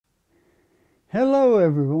Hello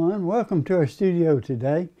everyone, welcome to our studio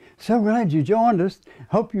today. So glad you joined us.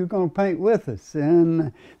 Hope you're going to paint with us.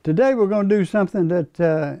 And today we're going to do something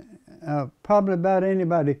that probably about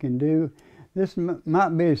anybody can do. This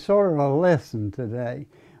might be sort of a lesson today.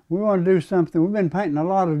 We want to do something. We've been painting a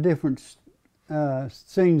lot of different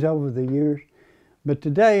scenes over the years, but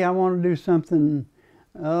today I want to do something.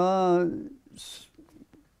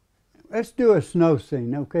 Let's do a snow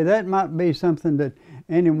scene, okay? That might be something that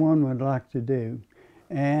anyone would like to do.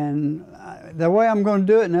 And the way I'm going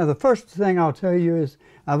to do it, now the first thing I'll tell you is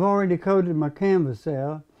I've already coated my canvas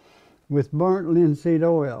out with burnt linseed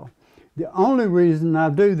oil. The only reason I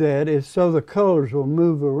do that is so the colors will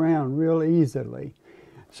move around real easily.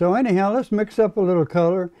 So anyhow, let's mix up a little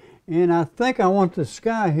color. And I think I want the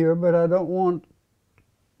sky here, but I don't want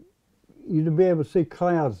you to be able to see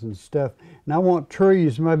clouds and stuff. And I want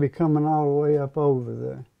trees maybe coming all the way up over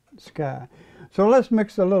the sky. So let's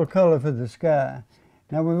mix a little color for the sky.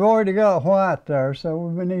 Now we've already got white there, so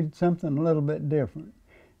we need something a little bit different.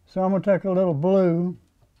 So I'm going to take a little blue.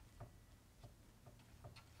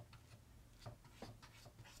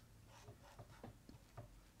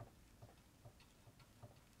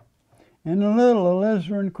 And a little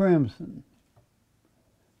alizarin crimson.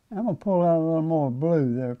 I'm going to pull out a little more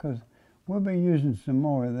blue there because we'll be using some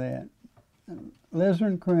more of that.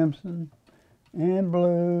 Alizarin crimson and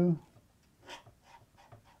blue.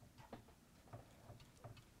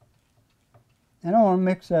 And I want to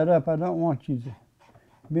mix that up. I don't want you to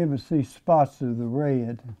be able to see spots of the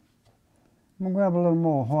red. I'm going to grab a little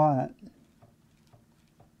more white.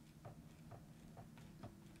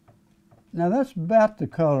 Now that's about the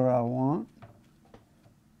color I want.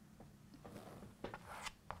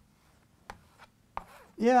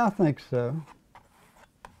 Yeah, I think so.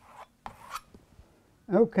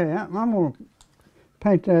 Okay, I'm going to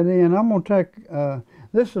paint that in. I'm going to take,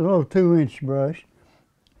 this is a little 2-inch brush.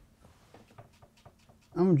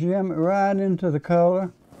 I'm going to jam it right into the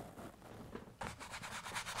color.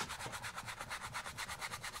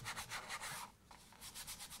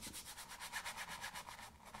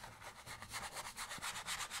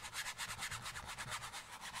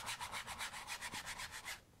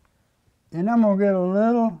 And I'm going to get a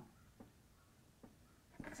little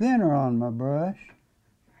thinner on my brush.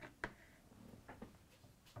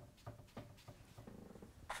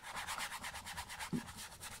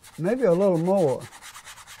 Maybe a little more.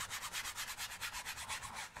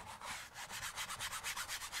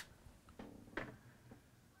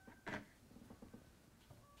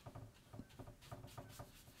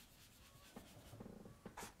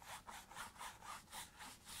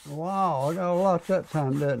 Wow, I got a lot that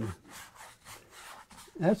time, didn't I?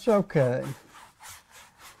 That's okay,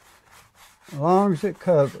 as long as it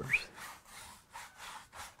covers.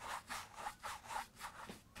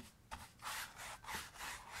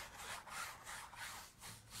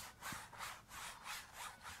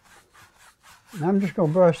 And I'm just going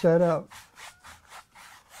to brush that out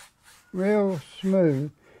real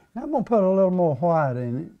smooth. Now I'm going to put a little more white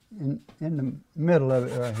in it, in the middle of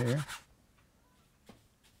it right here.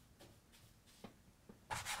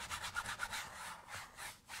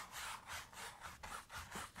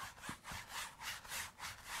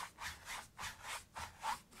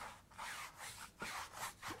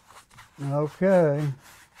 Okay.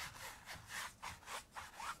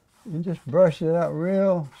 And just brush it out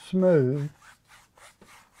real smooth.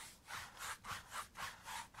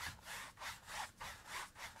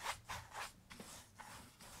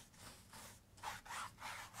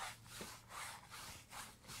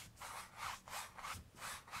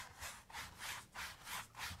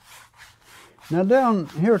 Now down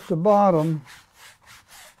here at the bottom,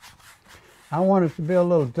 I want it to be a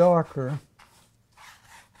little darker.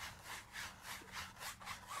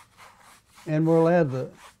 And we'll add the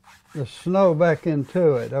snow back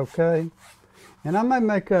into it, okay? And I may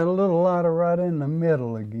make that a little lighter right in the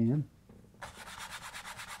middle again.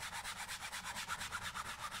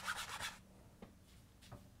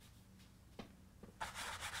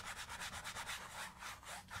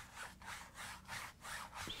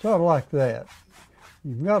 Sort of like that.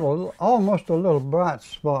 You've got almost a little bright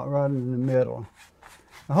spot right in the middle.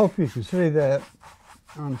 I hope you can see that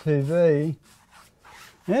on TV.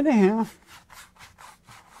 Anyhow,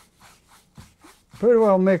 pretty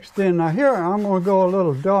well mixed in. Now here I'm going to go a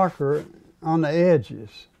little darker on the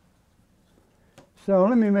edges. So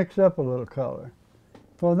let me mix up a little color.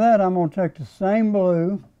 For that I'm going to take the same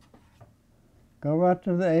blue, go right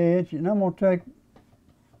to the edge, and I'm going to take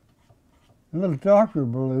a little darker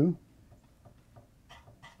blue.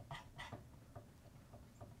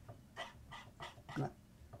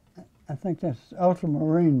 I think that's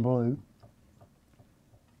ultramarine blue.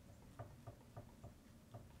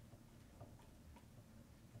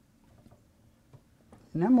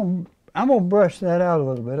 And I'm gonna brush that out a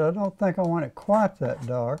little bit. I don't think I want it quite that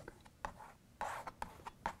dark.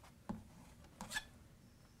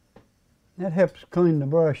 That helps clean the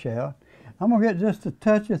brush out. I'm gonna get just a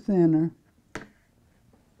touch of thinner.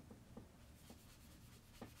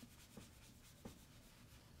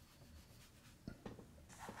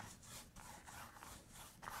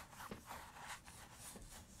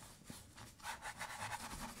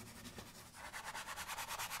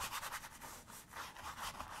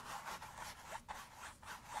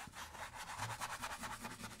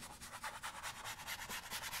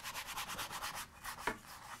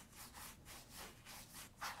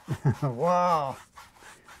 Wow.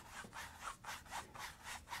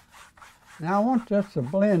 Now I want this to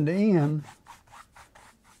blend in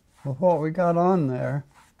with what we got on there.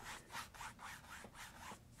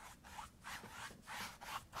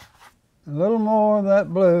 A little more of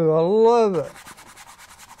that blue. I love it.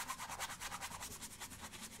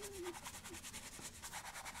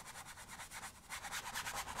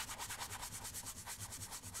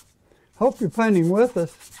 Hope you're painting with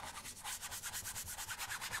us.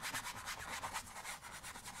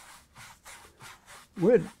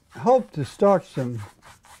 We'd hope to start some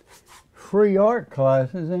free art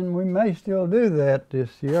classes, and we may still do that this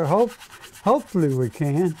year. Hopefully we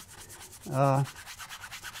can.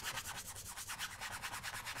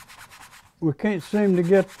 We can't seem to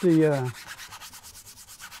get the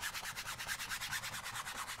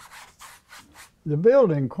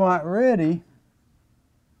building quite ready.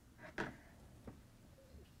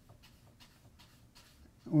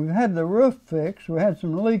 We've had the roof fixed. We had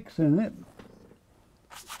some leaks in it.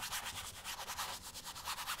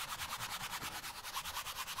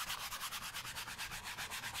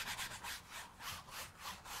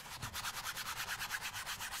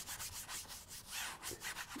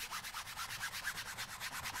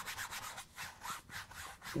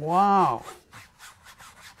 Wow.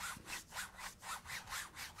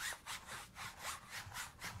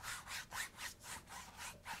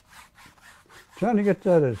 Trying to get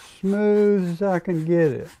that as smooth as I can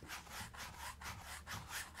get it.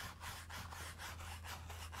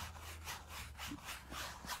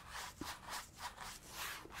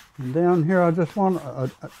 And down here I just want a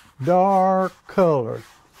dark color.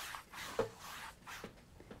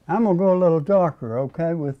 I'm gonna go a little darker,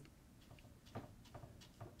 okay, with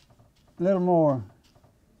a little more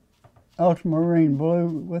ultramarine blue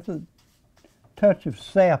with a touch of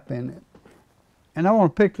sap in it. And I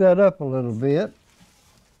want to pick that up a little bit.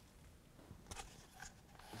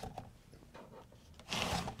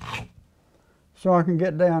 So I can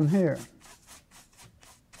get down here.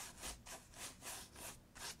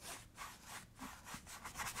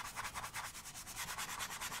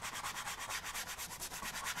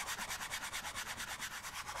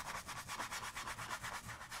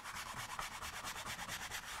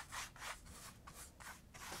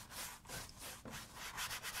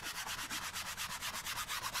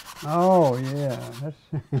 Oh yeah, that's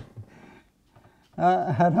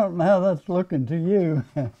I don't know how that's looking to you.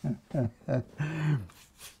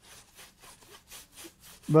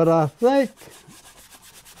 But I think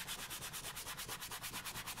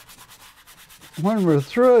when we're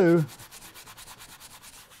through,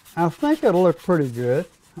 I think it'll look pretty good.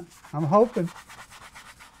 I'm hoping.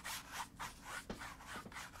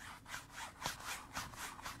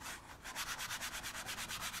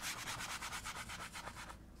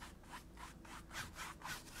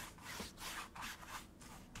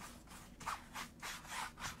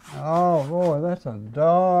 Oh boy, that's a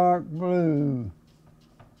dark blue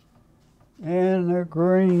and a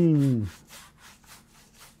green.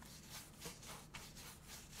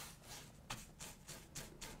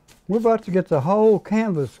 We're about to get the whole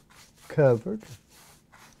canvas covered.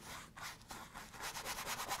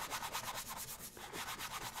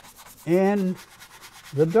 And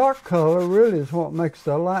the dark color really is what makes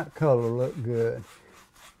the light color look good.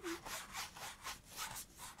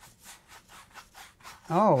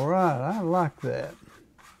 All right, I like that.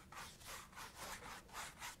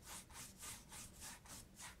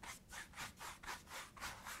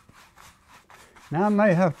 Now I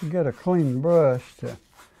may have to get a clean brush to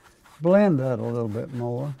blend that a little bit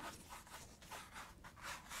more.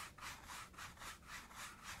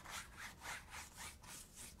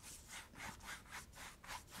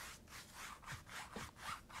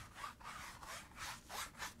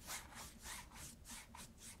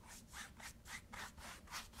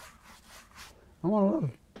 I want a little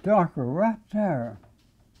darker right there.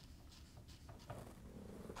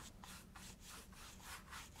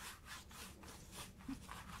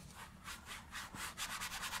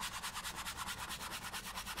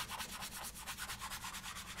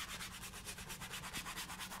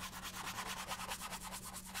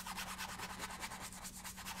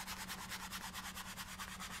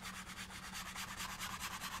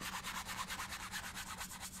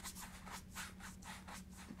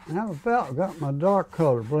 I've about got my dark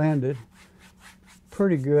color blended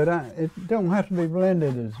pretty good. It don't have to be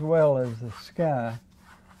blended as well as the sky.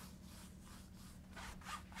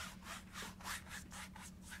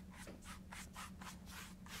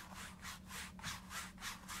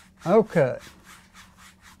 Okay.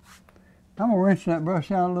 I'm gonna rinse that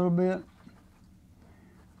brush out a little bit.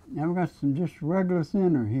 Now we've got some just regular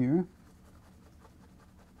thinner here.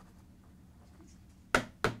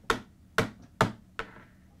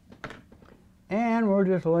 And we'll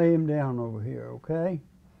just lay him down over here, okay?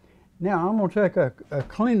 Now I'm gonna take a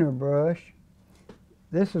cleaner brush.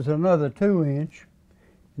 This is another 2-inch,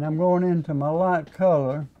 and I'm going into my light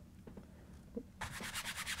color.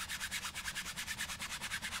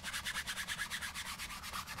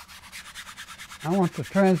 I want the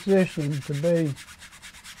transition to be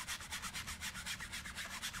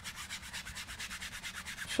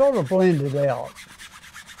sort of blended out.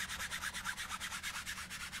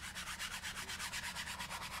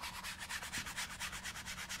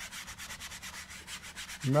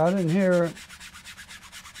 Right in here,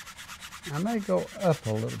 I may go up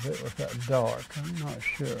a little bit with that dark, I'm not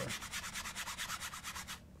sure.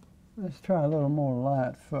 Let's try a little more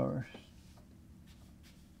light first.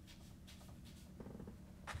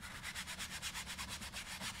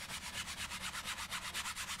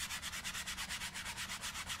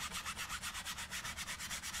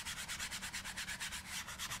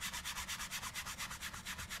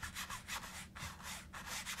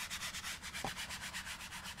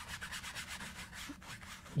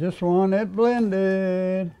 Just want it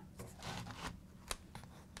blended.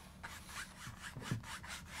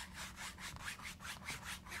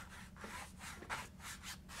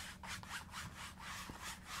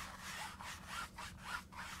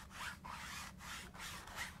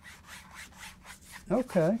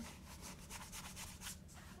 Okay.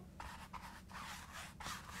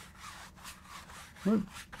 We've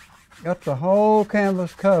got the whole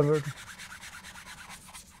canvas covered.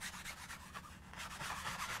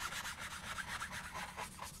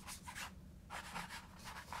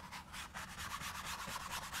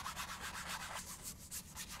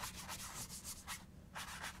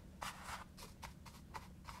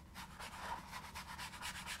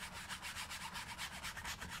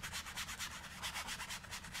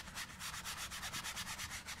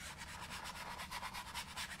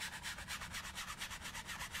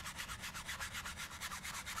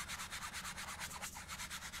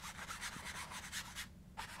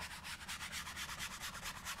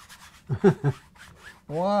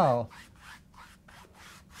 Wow,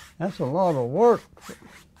 that's a lot of work.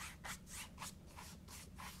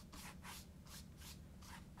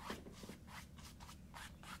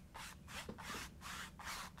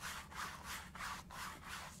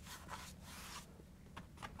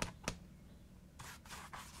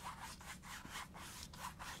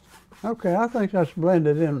 Okay, I think that's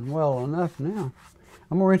blended in well enough now.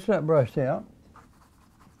 I'm gonna rinse that brush out.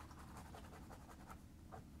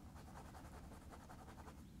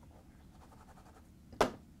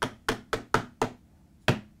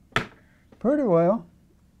 Pretty well.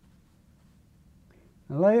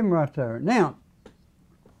 I lay him right there. Now,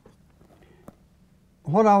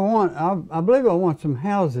 what I want, I believe I want some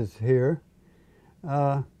houses here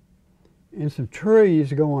and some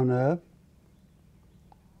trees going up.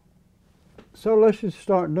 So let's just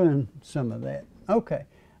start doing some of that. Okay,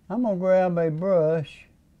 I'm gonna grab a brush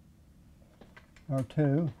or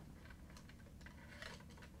two,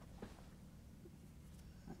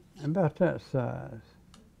 about that size.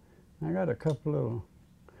 I got a couple little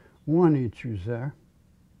 1-inchers there.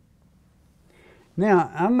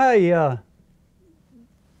 Now I may I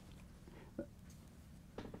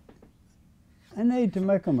need to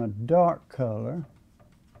make them a dark color,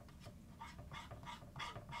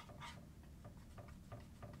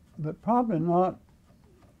 but probably not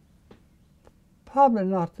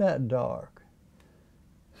that dark.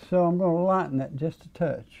 So I'm going to lighten that just a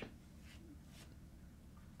touch.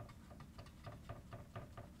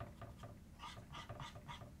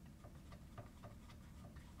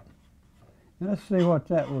 Let's see what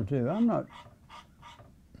that will do.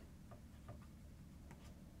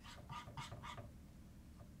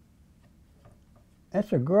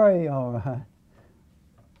 That's a gray, all right.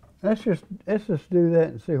 Let's just do that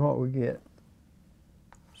and see what we get.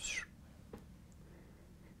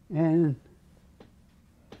 And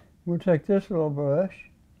we'll take this little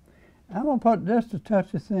brush. I'm gonna put just a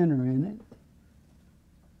touch of thinner in it.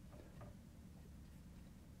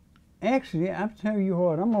 Actually, I'll tell you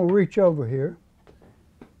what, I'm gonna reach over here.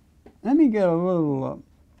 Let me get a little,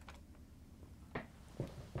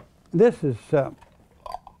 this is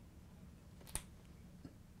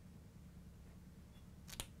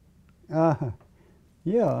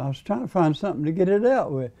Yeah, I was trying to find something to get it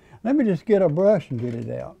out with. Let me just get a brush and get it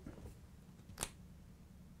out.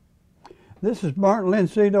 This is burnt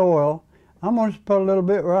linseed oil. I'm going to put a little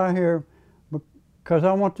bit right here because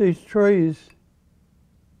I want these trees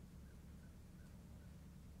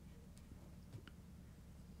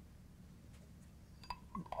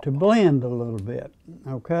to blend a little bit,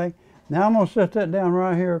 okay? Now I'm going to set that down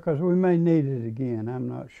right here because we may need it again. I'm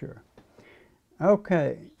not sure.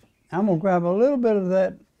 Okay, I'm going to grab a little bit of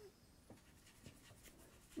that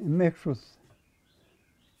and mix with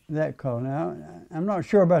that color. Now, I'm not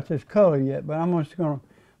sure about this color yet, but I'm just going to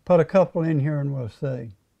put a couple in here and we'll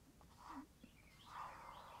see.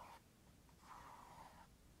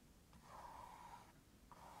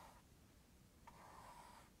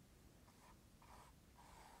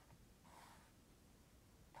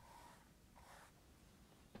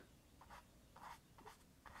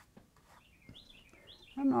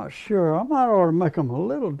 I'm not sure. I might ought to make them a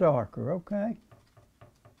little darker, okay?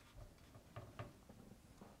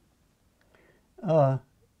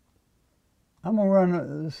 I'm going to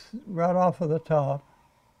run this right off of the top.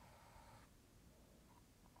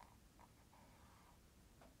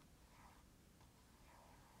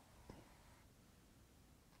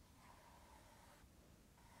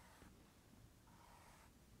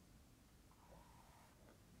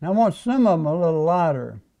 Now I want some of them a little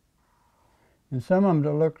lighter and some of them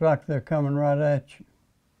to look like they're coming right at you.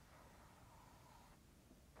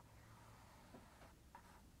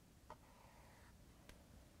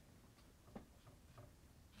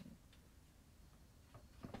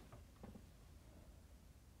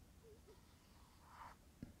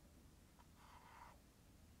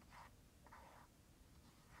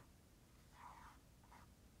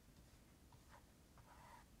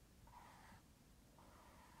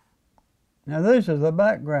 Now these are the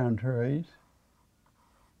background trees.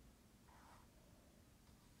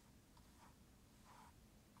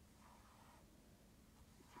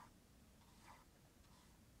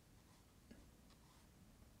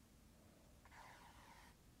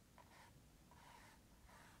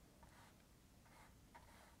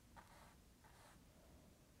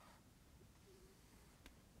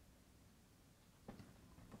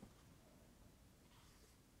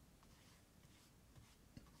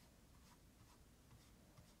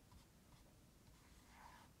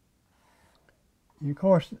 And of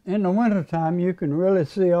course, in the wintertime, you can really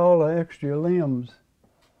see all the extra limbs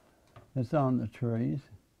that's on the trees.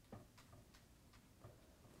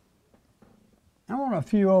 I want a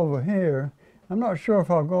few over here. I'm not sure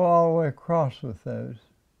if I'll go all the way across with those.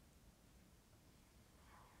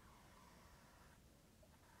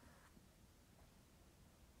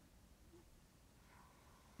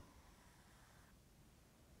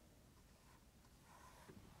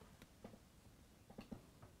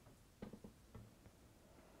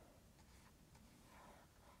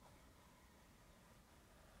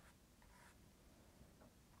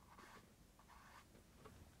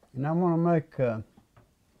 And I want to make a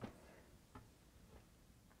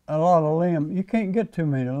lot of limbs. You can't get too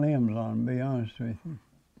many limbs on them, to be honest with you.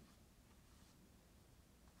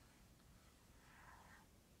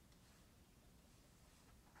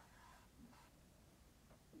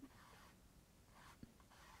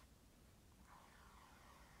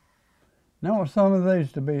 Now I want some of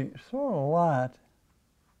these to be sort of light.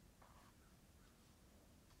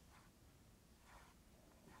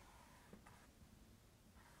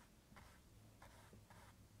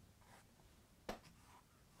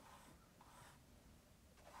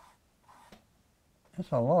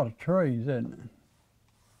 That's a lot of trees, isn't it?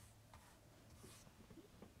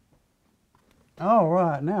 All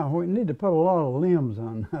right, now we need to put a lot of limbs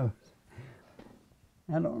on those.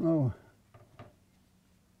 I don't know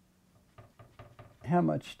how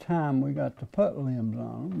much time we got to put limbs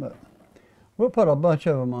on them, but we'll put a bunch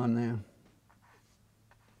of them on there.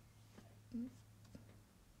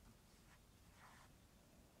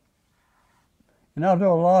 And I'll do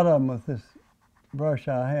a lot of them with this brush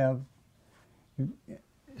I have.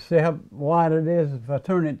 See how wide it is? If I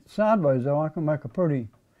turn it sideways though, I can make a pretty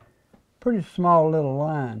small little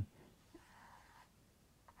line.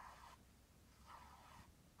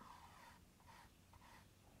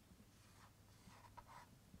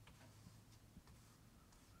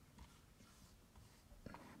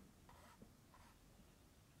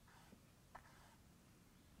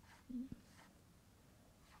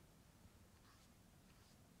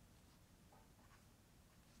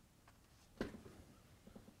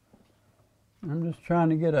 I'm just trying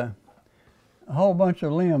to get a whole bunch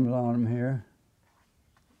of limbs on them here.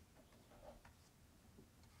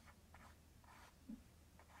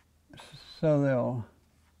 So they'll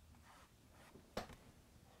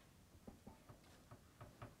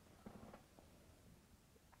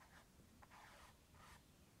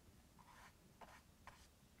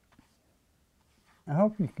I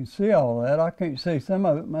hope you can see all that. I can't see some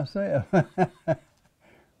of it myself.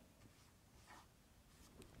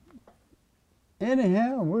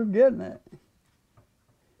 Anyhow, we're getting it.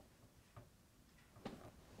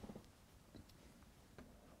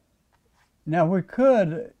 Now we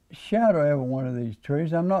could shadow every one of these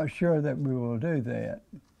trees. I'm not sure that we will do that.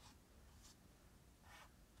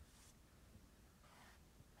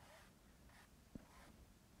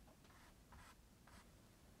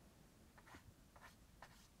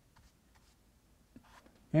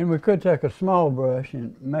 And we could take a small brush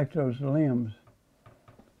and make those limbs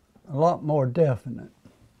a lot more definite.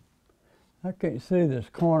 I can't see this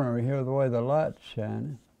corner here the way the light's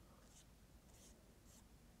shining.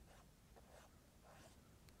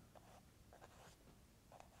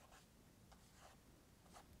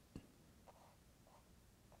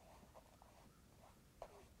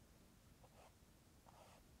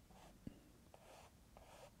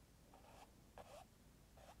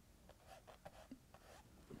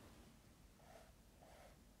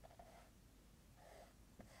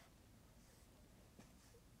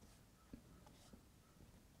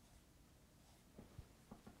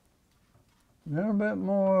 A little bit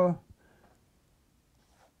more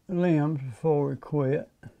limbs before we quit.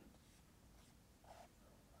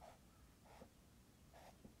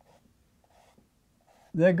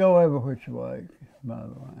 They go every which way, by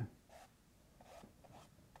the way.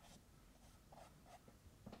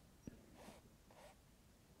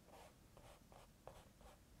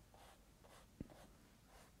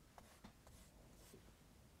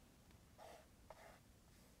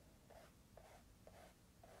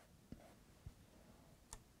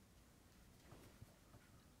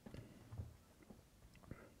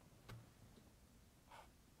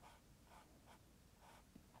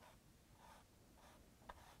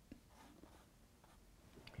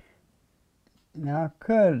 Now I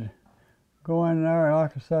could go in there,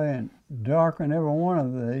 like I say, and darken every one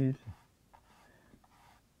of these,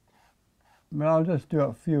 but I'll just do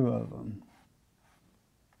a few of them.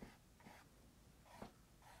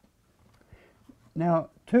 Now,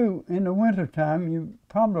 too, in the wintertime, you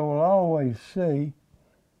probably will always see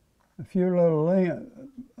a few little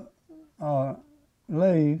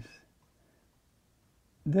leaves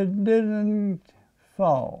that didn't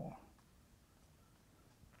fall.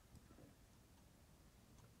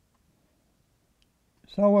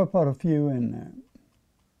 So we'll put a few in there.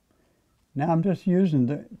 Now I'm just taking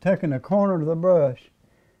the corner of the brush,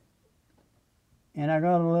 and I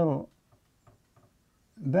got a little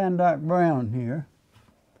Van Dyke brown here,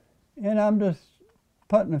 and I'm just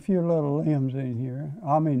putting a few little limbs in here.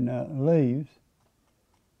 I mean leaves.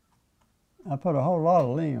 I put a whole lot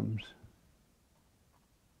of limbs.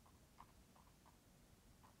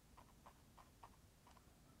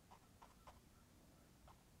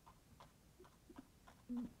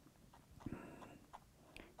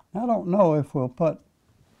 I don't know if we'll put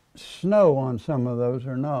snow on some of those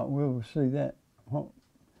or not. We'll see that a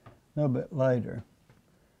little bit later.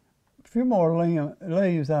 A few more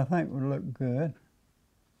leaves I think would look good.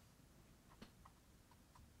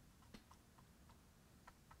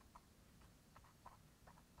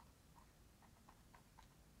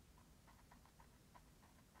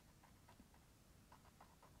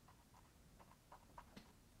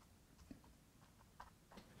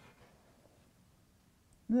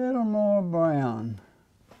 Little more brown.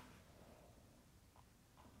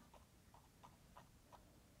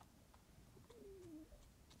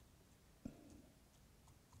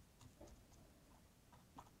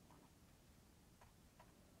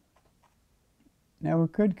 Now we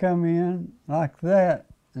could come in like that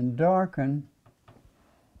and darken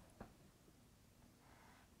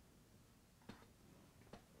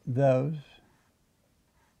those,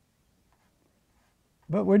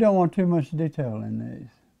 but we don't want too much detail in these.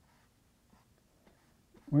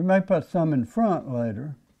 We may put some in front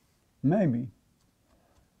later, maybe.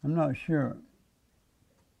 I'm not sure.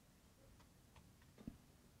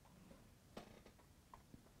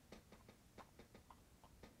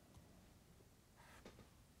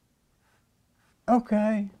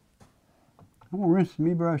 Okay, I'm gonna rinse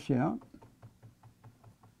my brush out.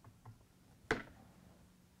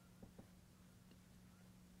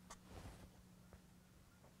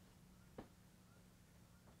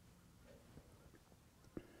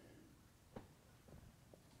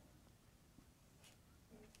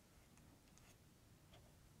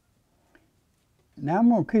 Now I'm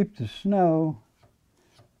going to keep the snow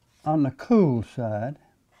on the cool side,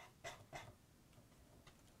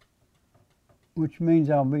 which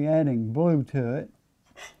means I'll be adding blue to it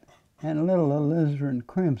and a little alizarin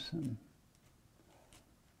crimson.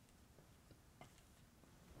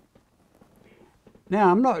 Now,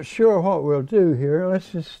 I'm not sure what we'll do here.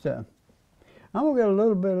 Let's just, I'm going to get a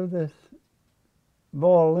little bit of this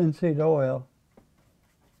boiled linseed oil.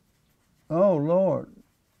 Oh, Lord.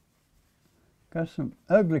 Got some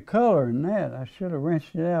ugly color in that. I should have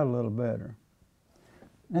rinsed it out a little better.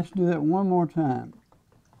 Let's do that one more time.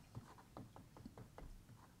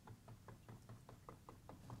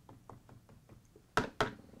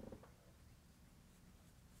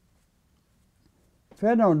 If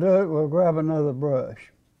that don't do it, we'll grab another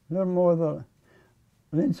brush. A little more of the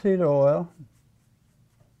linseed oil.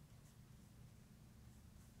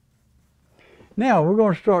 Now we're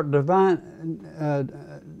going to start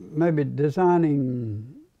maybe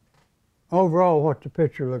designing overall what the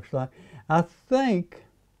picture looks like. I think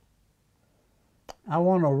I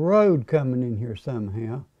want a road coming in here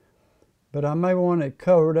somehow, but I may want it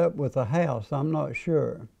covered up with a house. I'm not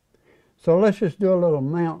sure. So let's just do a little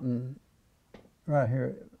mountain right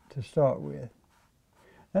here to start with.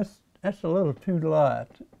 That's a little too light.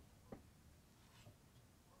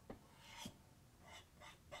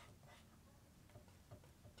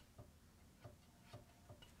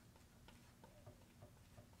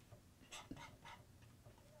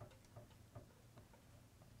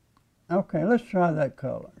 Okay, let's try that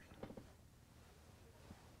color.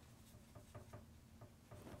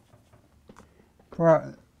 For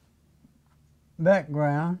our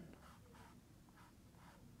background,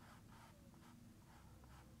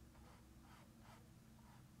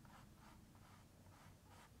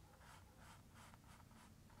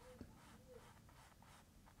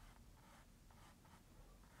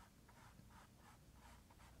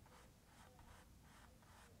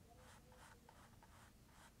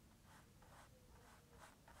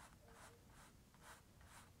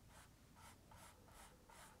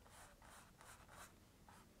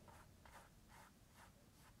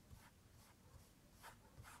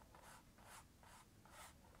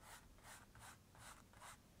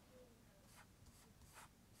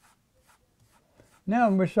 now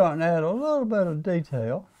we're starting to add a little bit of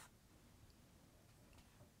detail.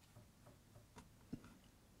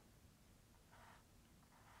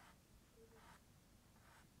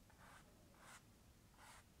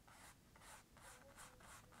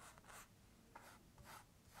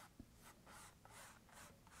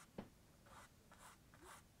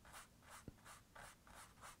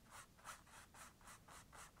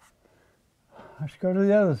 Let's go to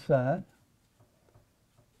the other side.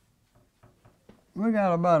 We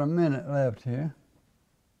got about a minute left here.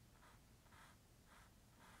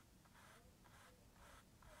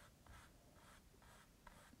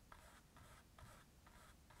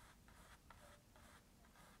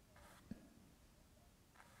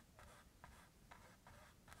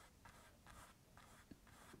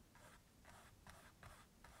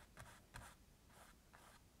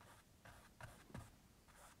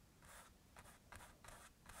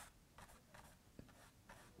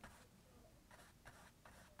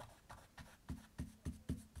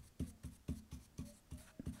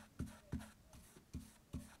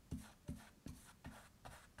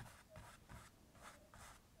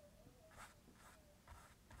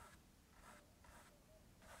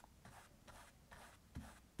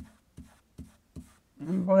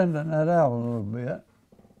 I'm blending that out a little bit.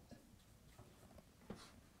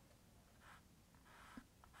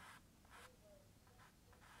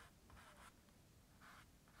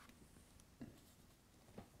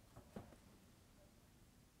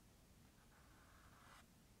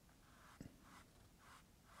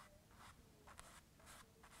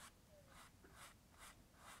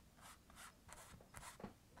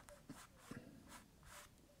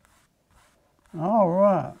 All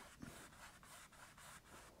right.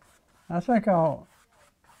 I think I'll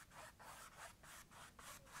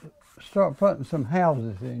start putting some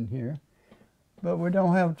houses in here, but we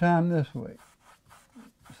don't have time this week.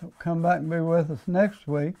 So come back and be with us next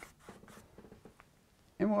week,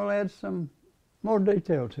 and we'll add some more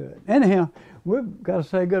detail to it. Anyhow, we've got to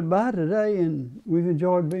say goodbye today, and we've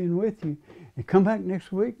enjoyed being with you. And come back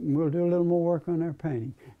next week, and we'll do a little more work on our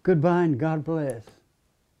painting. Goodbye, and God bless.